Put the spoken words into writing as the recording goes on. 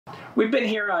We've been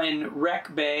here in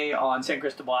Wreck Bay on San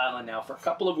Cristobal Island now for a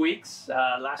couple of weeks.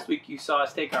 Last week you saw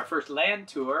us take our first land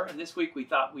tour, and this week we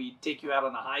thought we'd take you out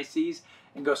on the high seas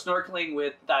and go snorkeling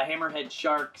with hammerhead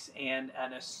sharks and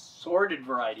an assorted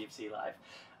variety of sea life.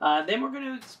 Then we're going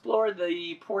to explore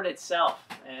the port itself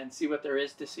and see what there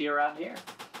is to see around here.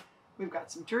 We've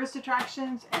got some tourist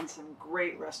attractions and some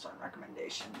great restaurant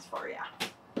recommendations for you.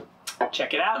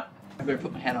 Check it out. I better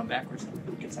put my hat on backwards.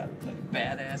 Gets out like a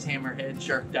badass hammerhead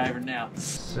shark diver now.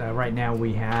 So right now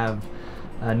we have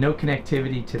no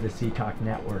connectivity to the Seatalk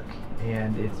network,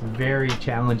 and it's very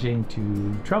challenging to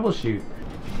troubleshoot.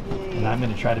 And I'm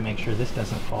going to try to make sure this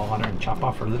doesn't fall on her and chop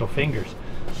off her little fingers,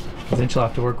 because then she'll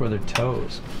have to work with her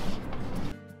toes.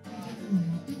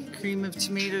 Cream of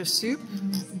tomato soup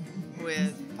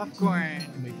with popcorn.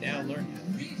 We now learn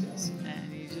how to eat this.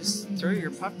 And you just throw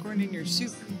your popcorn in your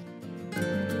soup.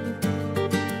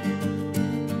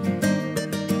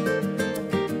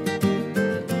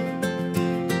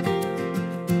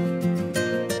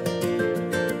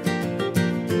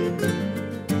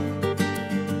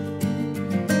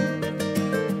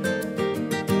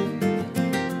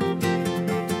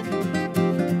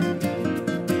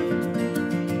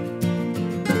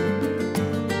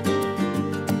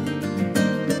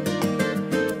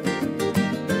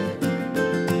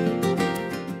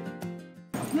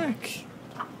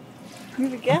 You're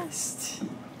the guest.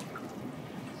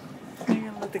 I'm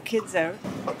gonna let the kids out.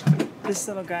 This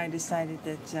little guy decided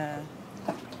that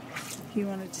he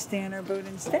wanted to stay on our boat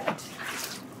instead.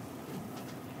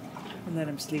 We'll let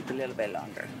him sleep a little bit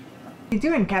longer. What are you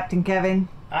doing, Captain Kevin?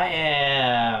 I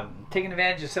am taking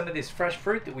advantage of some of this fresh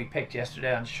fruit that we picked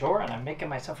yesterday on shore, and I'm making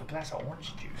myself a glass of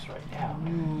orange juice right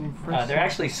now. They're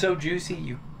actually so juicy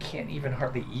you can't even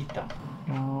hardly eat them.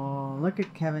 Oh, look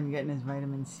at Kevin getting his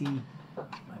vitamin C.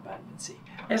 My vitamin C.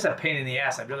 It's a pain in the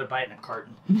ass. I'd rather buy it in a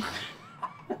carton.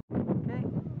 Okay,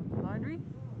 laundry?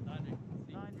 Laundry.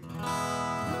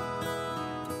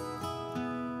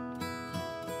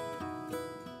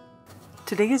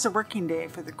 Today is a working day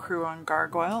for the crew on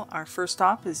Gargoyle. Our first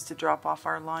stop is to drop off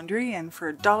our laundry, and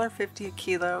for $1.50 a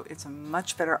kilo, it's a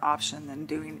much better option than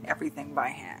doing everything by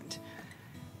hand.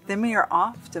 Then we are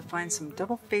off to find some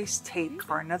double-faced tape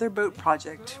for another boat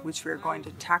project, which we are going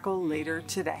to tackle later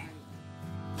today.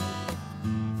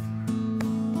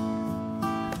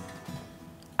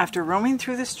 After roaming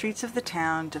through the streets of the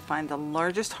town to find the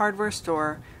largest hardware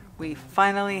store, we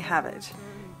finally have it.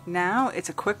 Now it's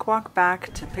a quick walk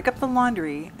back to pick up the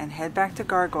laundry and head back to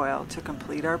Gargoyle to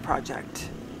complete our project.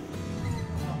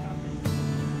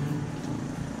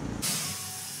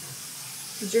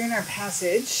 During our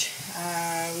passage,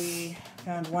 we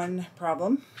found one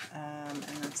problem, and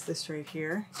that's this right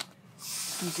here.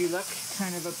 As you look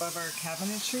kind of above our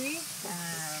cabinetry,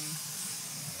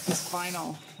 this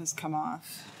vinyl has come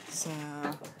off. So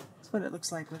that's what it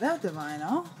looks like without the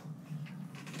vinyl.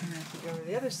 And if we go to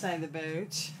the other side of the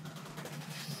boat,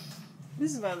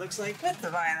 this is what it looks like with the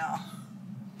vinyl.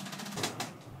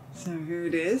 So here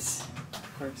it is.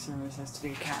 Of course, there always has to be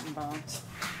a cat involved.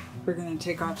 We're going to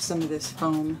take off some of this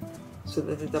foam so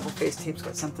that the double-faced tape's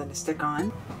got something to stick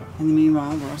on. In the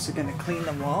meanwhile, we're also going to clean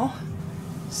the wall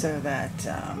so that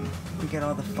we get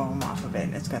all the foam off of it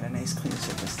and it's got a nice clean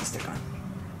surface to stick on.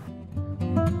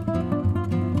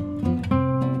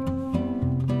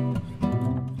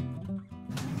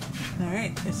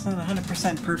 Alright, it's not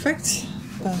 100% perfect,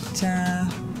 but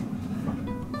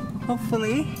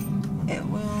hopefully it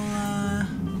will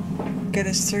get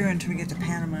us through until we get to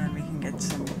Panama and we can get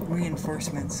some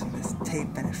reinforcements with tape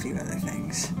and a few other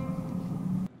things.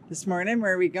 This morning,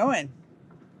 where are we going?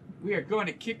 We are going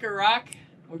to kick a rock.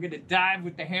 We're going to dive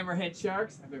with the hammerhead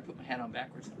sharks. I better put my hat on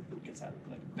backwards. Gets out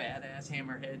like a badass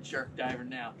hammerhead shark diver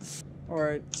now.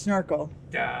 Or snorkel.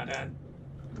 Da-dun,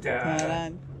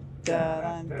 Da-dun,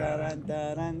 da-dun, da-dun,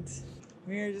 da-dun.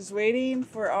 We are just waiting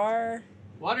for our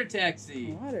water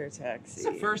taxi. Water taxi. It's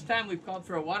the first time we've called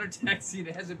for a water taxi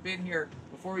that hasn't been here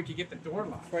before we could get the door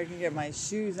locked. Before I can get my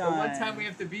shoes on. But one time we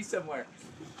have to be somewhere.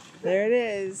 There it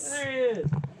is. There it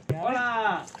is.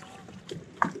 Hola.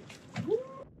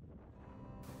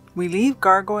 We leave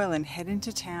Gargoyle and head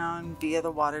into town via the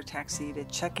water taxi to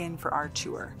check in for our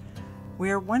tour.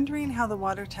 We are wondering how the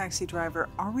water taxi driver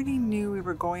already knew we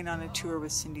were going on a tour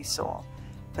with Cindy Soul,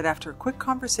 but after a quick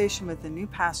conversation with the new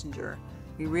passenger,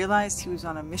 we realized he was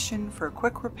on a mission for a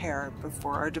quick repair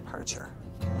before our departure.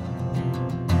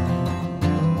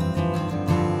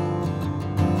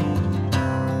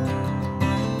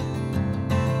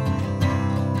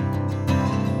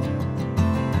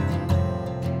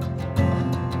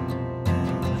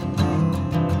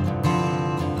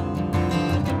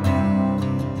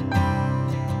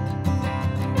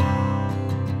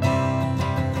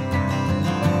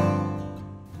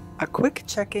 quick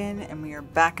check-in and we are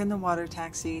back in the water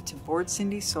taxi to board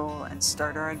Cindy Soul and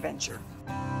start our adventure.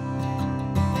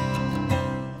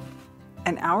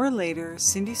 An hour later,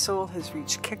 Cindy Soul has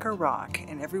reached Kicker Rock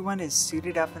and everyone is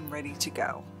suited up and ready to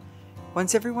go.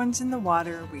 Once everyone's in the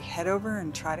water, we head over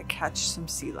and try to catch some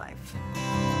sea life.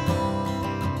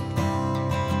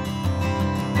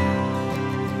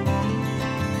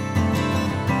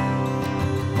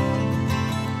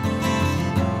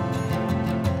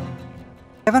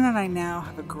 Evan and I now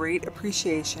have a great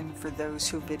appreciation for those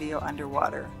who video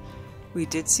underwater. We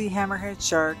did see hammerhead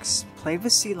sharks, played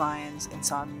with sea lions, and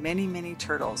saw many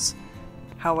turtles.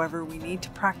 However, we need to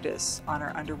practice on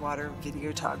our underwater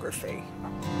videography.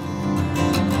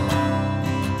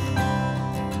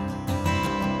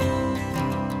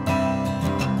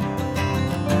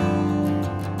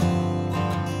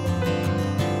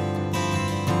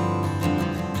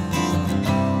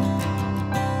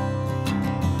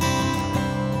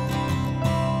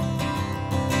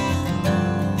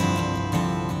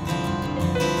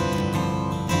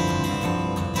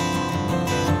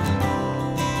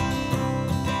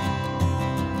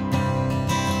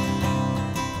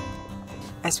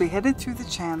 As we headed through the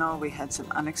channel, we had some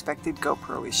unexpected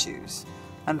GoPro issues.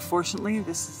 Unfortunately,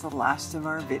 this is the last of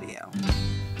our video.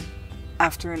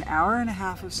 After an hour and a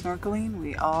half of snorkeling,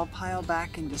 we all pile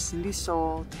back into Cindy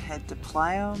Soul to head to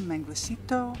Playa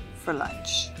Manglesito for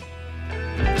lunch.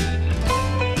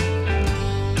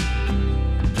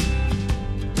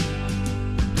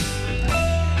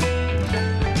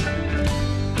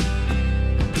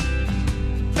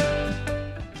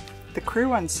 The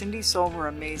crew on Cindy Soul were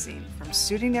amazing, from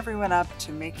suiting everyone up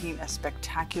to making a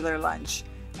spectacular lunch.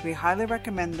 We highly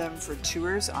recommend them for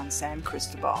tours on San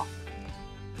Cristobal.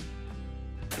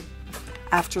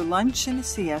 After lunch and a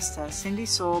siesta, Cindy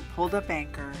Soul pulled up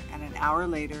anchor, and an hour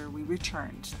later we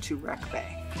returned to Wreck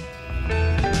Bay.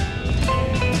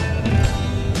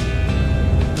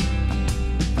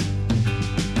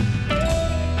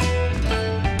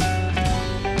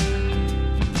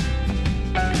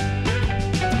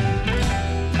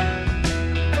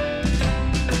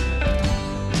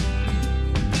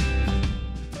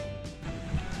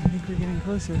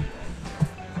 Closer.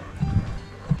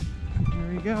 Here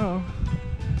we go.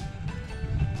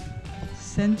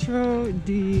 Centro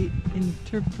de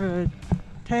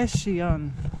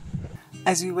Interpretación.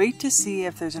 As we wait to see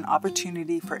if there's an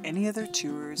opportunity for any other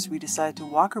tours, we decide to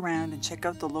walk around and check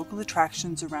out the local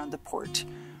attractions around the port.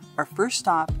 Our first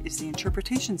stop is the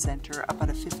Interpretation Center, about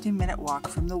a 15-minute walk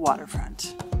from the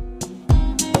waterfront.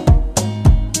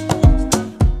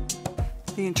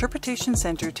 The Interpretation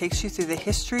Center takes you through the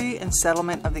history and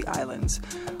settlement of the islands.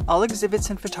 All exhibits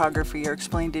and photography are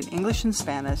explained in English and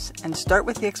Spanish and start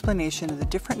with the explanation of the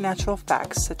different natural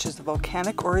facts such as the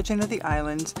volcanic origin of the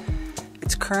islands,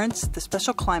 its currents, the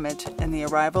special climate, and the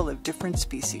arrival of different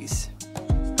species.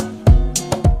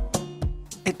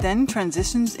 It then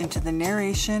transitions into the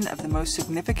narration of the most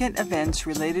significant events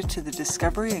related to the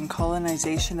discovery and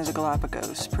colonization of the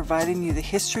Galapagos, providing you the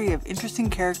history of interesting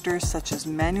characters such as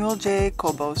Manuel J.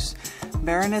 Cobos,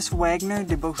 Baroness Wagner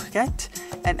de Bouquet,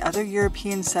 and other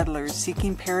European settlers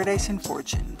seeking paradise and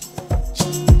fortune.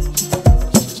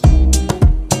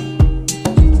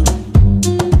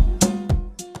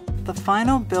 The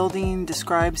final building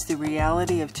describes the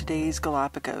reality of today's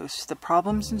Galapagos, the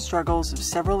problems and struggles of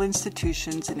several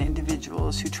institutions and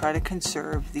individuals who try to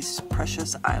conserve these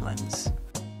precious islands.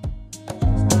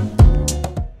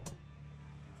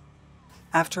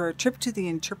 After our trip to the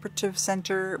Interpretive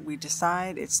Center, we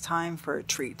decide it's time for a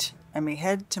treat, and we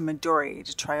head to Midori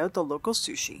to try out the local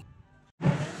sushi.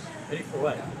 Ready for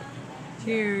what?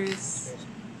 Cheers!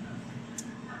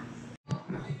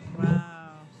 Wow.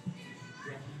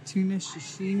 Tuna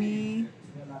sashimi,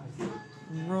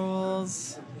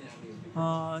 rolls.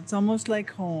 Oh, it's almost like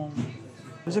home.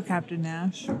 There's a Captain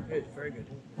Nash. Good, very good.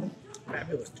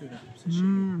 Fabulous tuna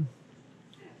sashimi.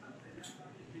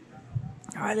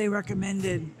 Highly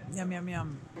recommended. Yum, yum,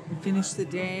 yum. We finished the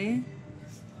day.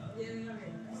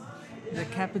 The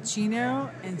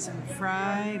cappuccino and some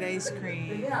fried ice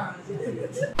cream.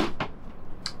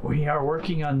 We are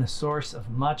working on the source of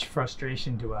much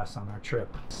frustration to us on our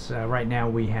trip. So right now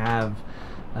we have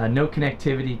no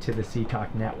connectivity to the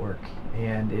Seatalk network,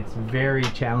 and it's very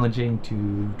challenging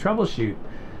to troubleshoot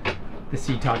the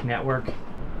Seatalk network.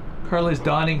 Carla's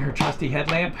donning her trusty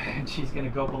headlamp, and she's going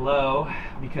to go below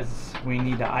because we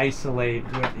need to isolate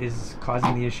what is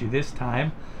causing the issue this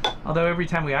time. Although every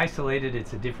time we isolate it,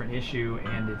 it's a different issue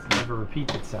and it never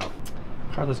repeats itself.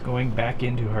 Carla's going back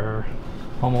into her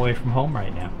home away from home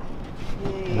right now.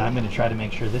 And I'm going to try to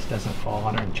make sure this doesn't fall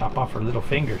on her and chop off her little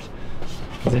fingers,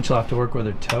 because then she'll have to work with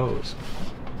her toes.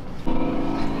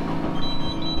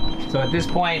 So at this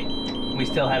point, we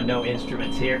still have no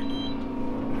instruments here.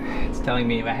 It's telling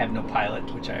me I have no pilot,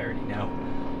 which I already know.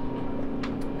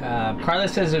 Carla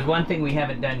says there's one thing we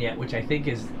haven't done yet, which I think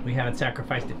is we haven't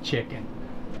sacrificed a chicken.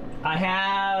 I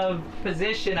have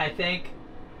position, I think.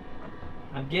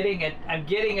 I'm getting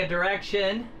a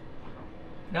direction.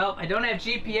 Nope, I don't have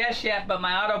GPS yet, but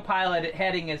my autopilot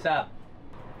heading is up.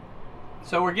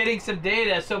 So we're getting some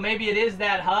data, so maybe it is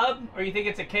that hub, or you think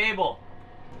it's a cable?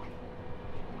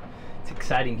 It's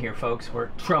exciting here, folks. We're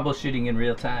troubleshooting in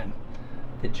real time.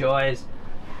 The joys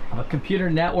of a computer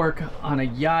network on a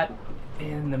yacht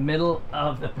in the middle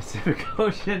of the Pacific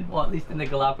Ocean, well, at least in the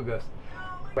Galapagos.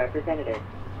 Representative.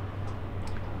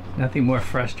 Nothing more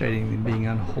frustrating than being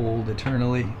on hold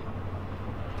eternally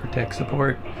for tech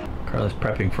support. Carla's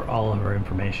prepping for all of her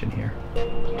information here. But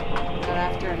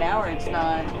after an hour, it's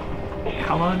not.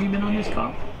 How long have you been on this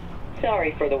call?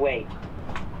 Sorry for the wait.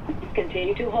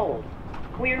 Continue to hold.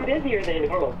 We're busier than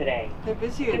normal today. They're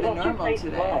busier than normal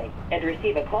today. And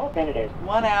receive a call representative.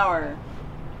 1 hour.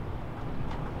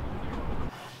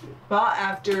 Well,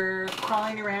 after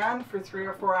crawling around for 3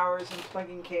 or 4 hours and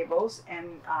plugging cables and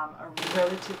a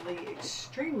relatively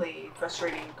extremely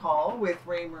frustrating call with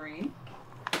Raymarine,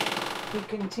 we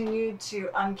continued to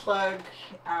unplug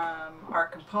our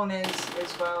components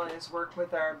as well as work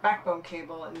with our backbone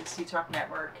cable in the Seatalk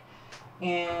network.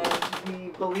 And we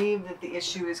believe that the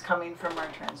issue is coming from our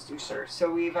transducer.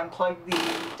 So we've unplugged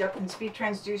the depth and speed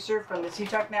transducer from the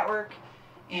Seatalk network,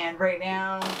 and right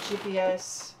now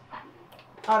GPS,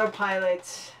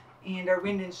 autopilot, and our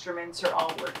wind instruments are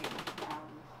all working.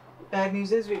 Bad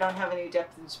news is we don't have any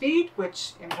depth and speed,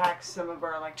 which impacts some of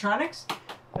our electronics,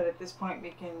 but at this point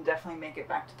we can definitely make it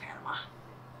back to Panama.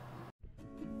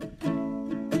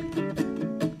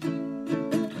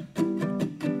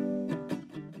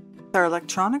 With our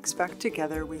electronics back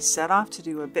together, we set off to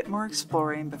do a bit more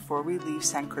exploring before we leave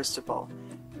San Cristobal.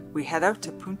 We head out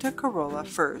to Punta Carla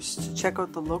first to check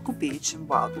out the local beach and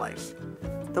wildlife.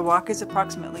 The walk is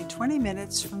approximately 20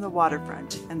 minutes from the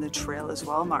waterfront and the trail is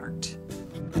well marked.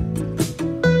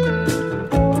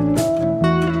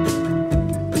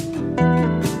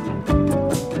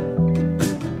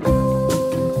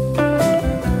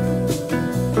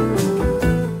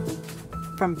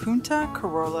 From Punta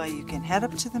Carla, you can head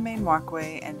up to the main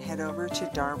walkway and head over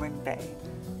to Darwin Bay.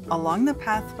 Along the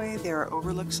pathway, there are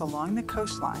overlooks along the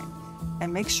coastline,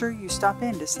 and make sure you stop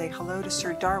in to say hello to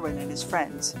Sir Darwin and his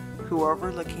friends, who are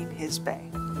overlooking his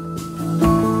bay.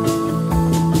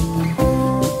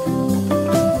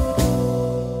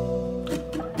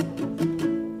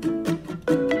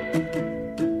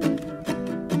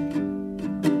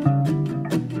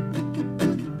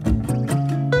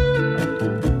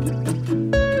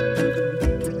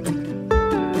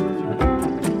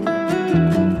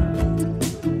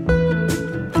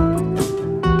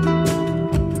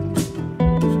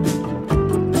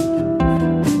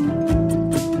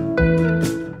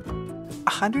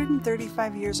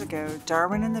 Years ago,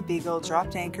 Darwin and the Beagle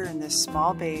dropped anchor in this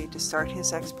small bay to start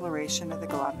his exploration of the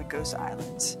Galapagos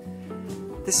Islands.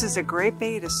 This is a great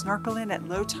bay to snorkel in at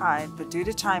low tide, but due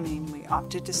to timing, we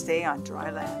opted to stay on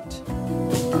dry land.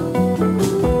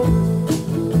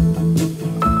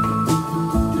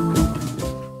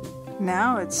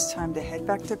 Now it's time to head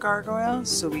back to Gargoyle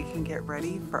so we can get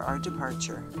ready for our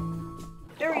departure.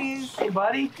 There he is. Hey,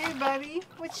 buddy. Hey, buddy.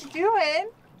 What you doing?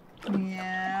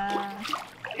 Yeah.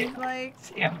 It's like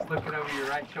Sam's looking over your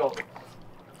right shoulder.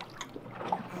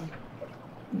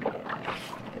 Yeah,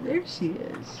 there she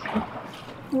is.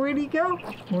 Where'd he go?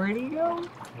 Where'd he go?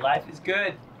 Life is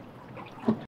good.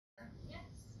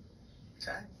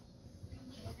 Okay.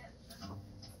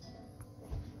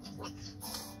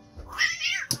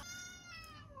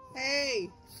 Hey!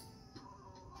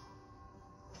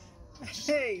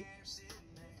 Hey!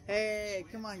 Hey,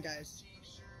 come on, guys.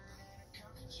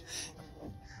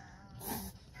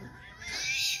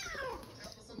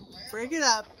 Break it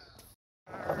up.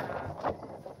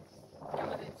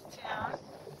 Going into town.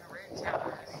 We're in town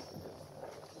already.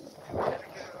 And we're gonna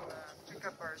go pick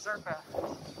up our Zarpe.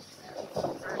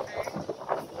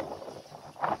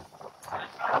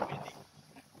 Windy.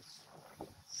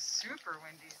 Super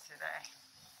windy today.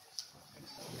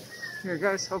 Here it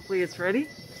goes. Hopefully it's ready.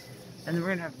 And then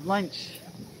we're gonna have lunch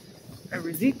at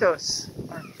Rosita's,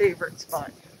 our favorite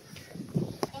spot.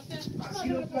 Oh,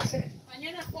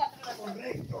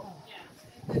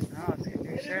 it's got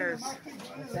new chairs.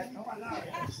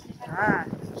 Ah,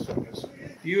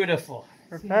 Beautiful.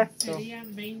 perfecto.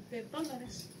 Serían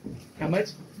 $20. How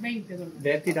much? $20.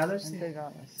 $20?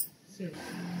 $20. Sí.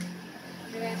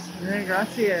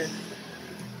 Gracias.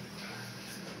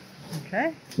 Okay,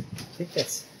 I think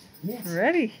that's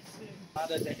ready.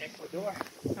 out of the Ecuador.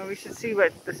 Oh, we should see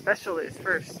what the special is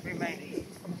first. We might.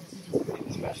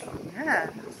 Special. Yeah.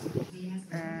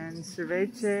 And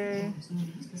ceviche,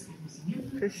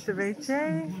 fish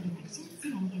ceviche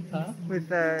Huh? with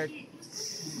the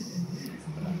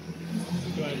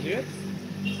You want to do it?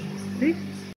 beef.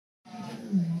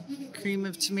 Cream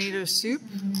of tomato soup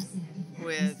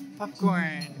with popcorn.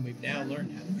 And we've now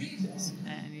learned how to make this.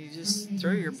 And you just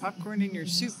throw your popcorn in your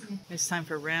soup. It's time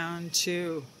for round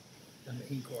 2. The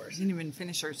main course. We didn't even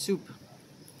finish our soup.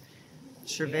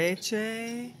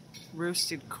 Ceviche,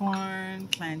 roasted corn,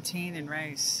 plantain, and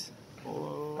rice.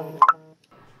 Oh.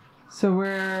 So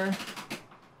we're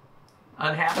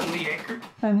Unhappily anchored.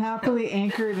 unhappily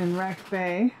anchored in Wreck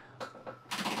Bay.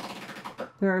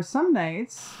 There are some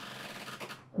nights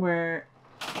where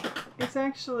it's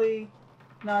actually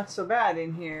not so bad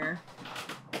in here,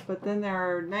 but then there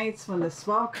are nights when the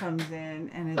swell comes in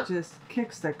and it just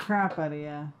kicks the crap out of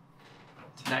you.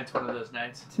 Tonight's one of those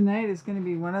nights. Tonight is going to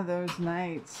be one of those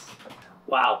nights.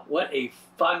 Wow, what a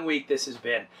fun week this has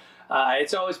been.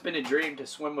 It's always been a dream to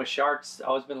swim with sharks.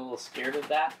 Always been a little scared of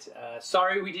that.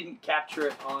 Sorry we didn't capture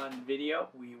it on video.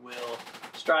 We will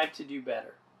strive to do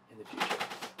better in the future.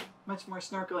 Much more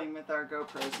snorkeling with our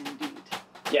GoPros indeed.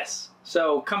 Yes.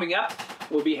 So coming up,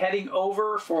 we'll be heading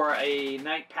over for a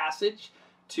night passage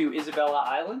to Isabella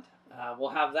Island. We'll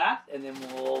have that, and then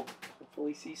we'll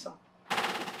hopefully see some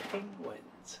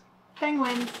penguins.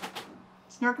 Penguins.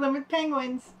 Snorkeling with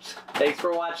penguins. Thanks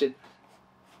for watching.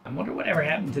 I wonder whatever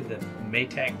happened to the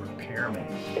Maytag repairman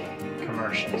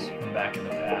commercials from back in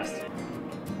the past.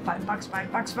 $5, $5,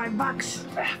 $5, $5.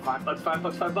 $5,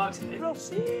 $5, $5. Sí. 1,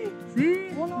 2, 3,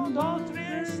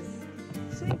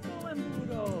 5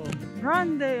 embudo.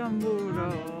 Grande embudo.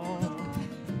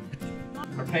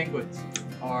 Or penguins,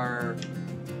 or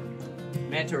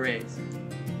manta rays,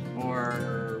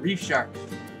 or reef sharks,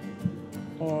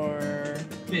 or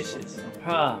fishes.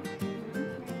 Huh.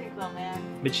 Think, little man.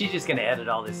 But she's just going to edit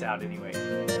all this out anyway.